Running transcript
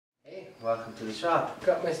Welcome to the shop.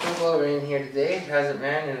 Got my SnowBlower in here today. It hasn't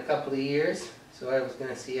ran in a couple of years, so I was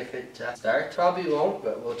going to see if it starts. Probably won't,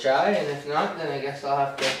 but we'll try, and if not, then I guess I'll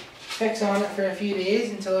have to fix on it for a few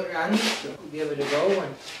days until it runs, so we'll be able to go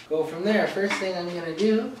and go from there. First thing I'm going to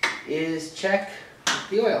do is check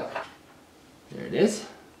the oil. There it is.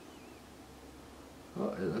 Oh,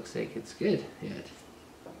 it looks like it's good yet.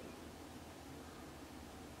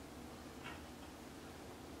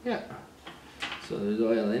 Yeah. So there's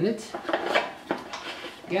oil in it.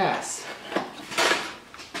 Gas.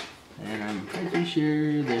 And I'm pretty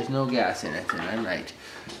sure there's no gas in it, and I'm right.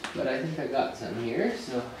 But I think I got some here,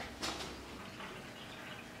 so.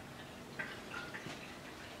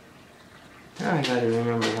 Now I gotta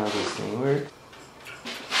remember how this thing works.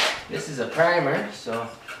 This is a primer, so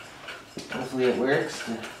hopefully it works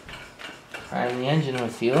to prime the engine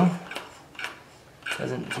with fuel.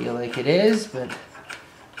 Doesn't feel like it is, but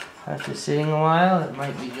after sitting a while, it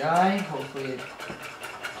might be dry. Hopefully it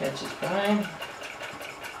catches prime.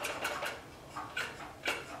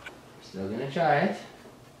 Still gonna try it.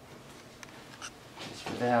 Just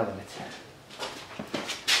for the hell of it.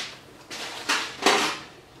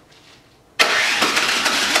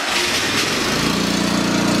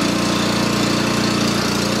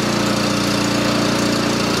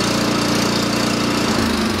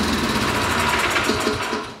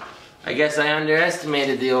 I guess I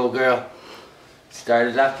underestimated the old girl.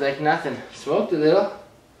 Started up like nothing. Smoked a little.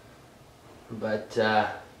 But,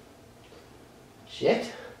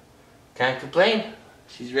 shit. Can't complain.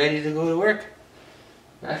 She's ready to go to work.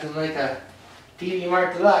 Nothing like a PV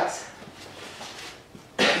Mart Deluxe.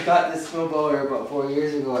 I got this SnowBlower about 4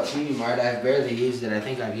 years ago at PV Mart. I've barely used it. I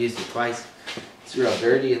think I've used it twice. It's real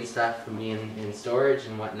dirty and stuff for me in storage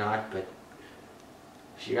and whatnot, but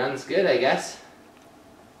she runs good, I guess.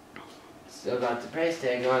 Still got the price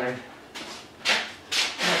tag on her.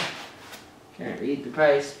 Can't read the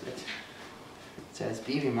price, but it says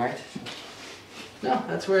PV Mart. No,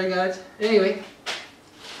 that's where I got it. Anyway,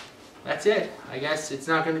 that's it. I guess it's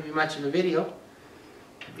not going to be much of a video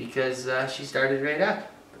because she started right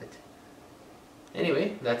up. But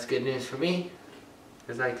anyway, that's good news for me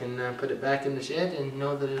because I can put it back in the shed and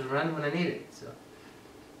know that it'll run when I need it. So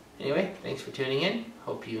anyway, thanks for tuning in.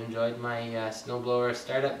 Hope you enjoyed my SnowBlower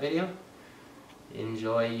startup video.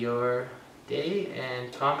 Enjoy your day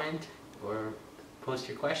and comment or post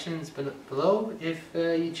your questions below if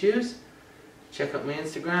you choose. Check out my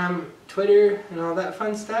Instagram, Twitter, and all that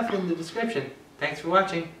fun stuff in the description. Thanks for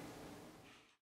watching.